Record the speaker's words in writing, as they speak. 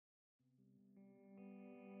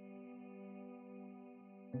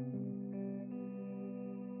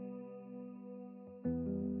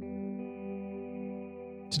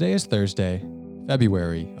Today is Thursday,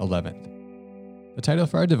 February 11th. The title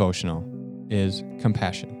for our devotional is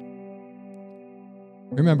Compassion.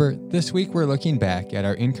 Remember, this week we're looking back at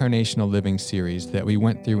our Incarnational Living series that we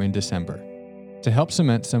went through in December to help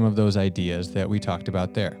cement some of those ideas that we talked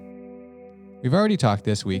about there. We've already talked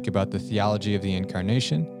this week about the theology of the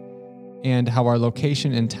Incarnation and how our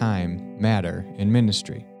location and time matter in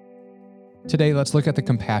ministry. Today, let's look at the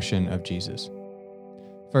compassion of Jesus.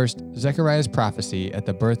 First, Zechariah's prophecy at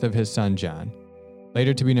the birth of his son John,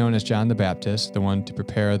 later to be known as John the Baptist, the one to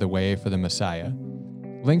prepare the way for the Messiah,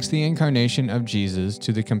 links the incarnation of Jesus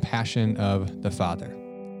to the compassion of the Father.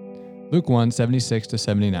 Luke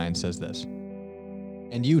 1:76-79 says this,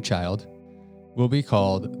 "And you, child, will be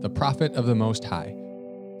called the prophet of the Most High,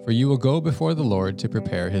 for you will go before the Lord to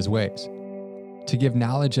prepare his ways, to give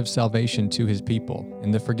knowledge of salvation to his people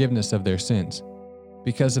and the forgiveness of their sins,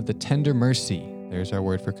 because of the tender mercy," there's our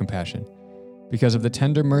word for compassion, "because of the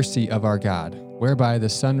tender mercy of our God, whereby the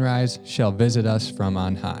sunrise shall visit us from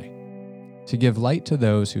on high, to give light to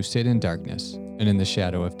those who sit in darkness and in the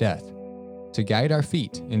shadow of death, to guide our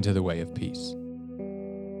feet into the way of peace."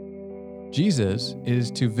 Jesus is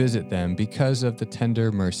to visit them because of the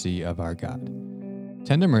tender mercy of our God.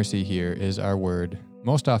 Tender mercy here is our word,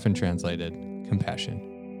 most often translated, compassion.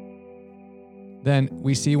 Then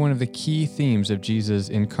we see one of the key themes of Jesus'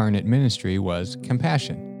 incarnate ministry was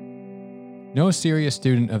compassion. No serious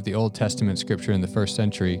student of the Old Testament scripture in the first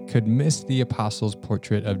century could miss the apostles'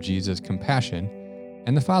 portrait of Jesus' compassion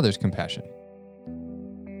and the Father's compassion.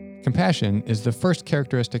 Compassion is the first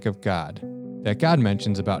characteristic of God that God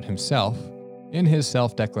mentions about himself in his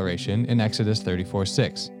self-declaration in Exodus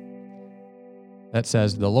 34:6. That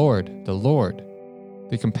says, the Lord,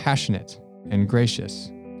 the compassionate and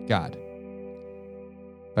gracious God."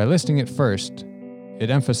 By listing it first, it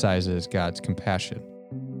emphasizes God's compassion.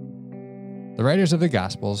 The writers of the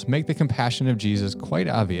Gospels make the compassion of Jesus quite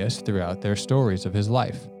obvious throughout their stories of his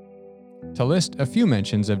life. To list a few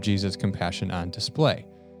mentions of Jesus' compassion on display.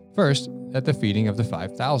 First, at the feeding of the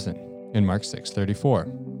 5,000 in Mark 6:34.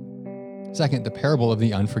 Second, the parable of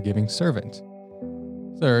the unforgiving servant.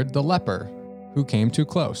 Third, the leper who came too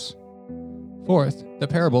close. Fourth, the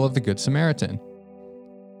parable of the Good Samaritan.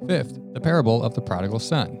 Fifth, the parable of the prodigal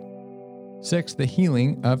son. Sixth, the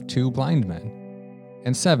healing of 2 blind men.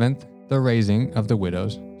 And seventh, the raising of the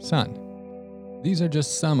widow's son. These are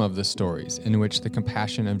just some of the stories in which the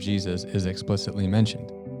compassion of Jesus is explicitly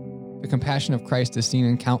mentioned. The compassion of Christ is seen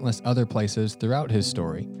in countless other places throughout his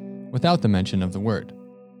story, without the mention of the word.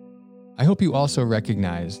 I hope you also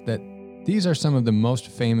recognize that these are some of the most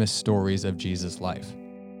famous stories of Jesus' life.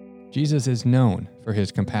 Jesus is known for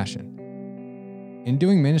his compassion. In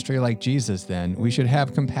doing ministry like Jesus, then, we should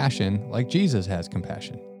have compassion like Jesus has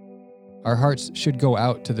compassion. Our hearts should go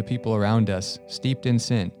out to the people around us steeped in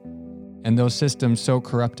sin, and those systems so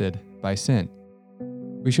corrupted by sin.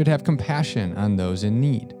 We should have compassion on those in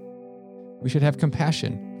need. We should have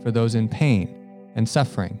compassion for those in pain and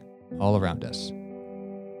suffering all around us.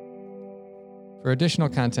 For additional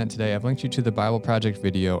content today, I've linked you to the Bible Project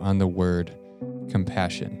video on the word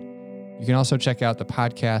compassion. You can also check out the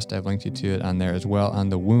podcast. I've linked you to it on there as well, on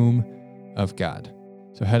the Womb of God.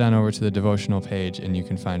 So head on over to the devotional page and you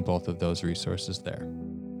can find both of those resources there.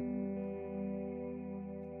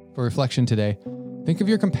 For reflection today, think of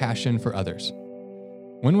your compassion for others.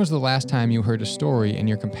 When was the last time you heard a story and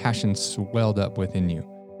your compassion swelled up within you?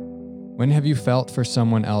 When have you felt for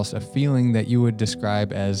someone else a feeling that you would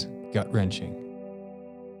describe as gut-wrenching?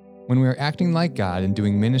 When we are acting like God and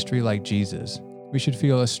doing ministry like Jesus, we should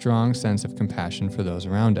feel a strong sense of compassion for those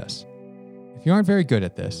around us. If you aren't very good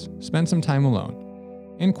at this, spend some time alone,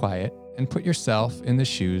 in quiet, and put yourself in the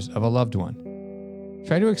shoes of a loved one.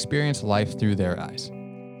 Try to experience life through their eyes.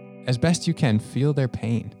 As best you can, feel their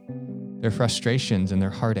pain, their frustrations, and their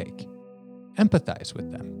heartache. Empathize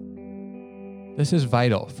with them. This is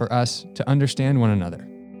vital for us to understand one another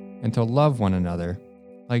and to love one another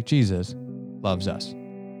like Jesus loves us.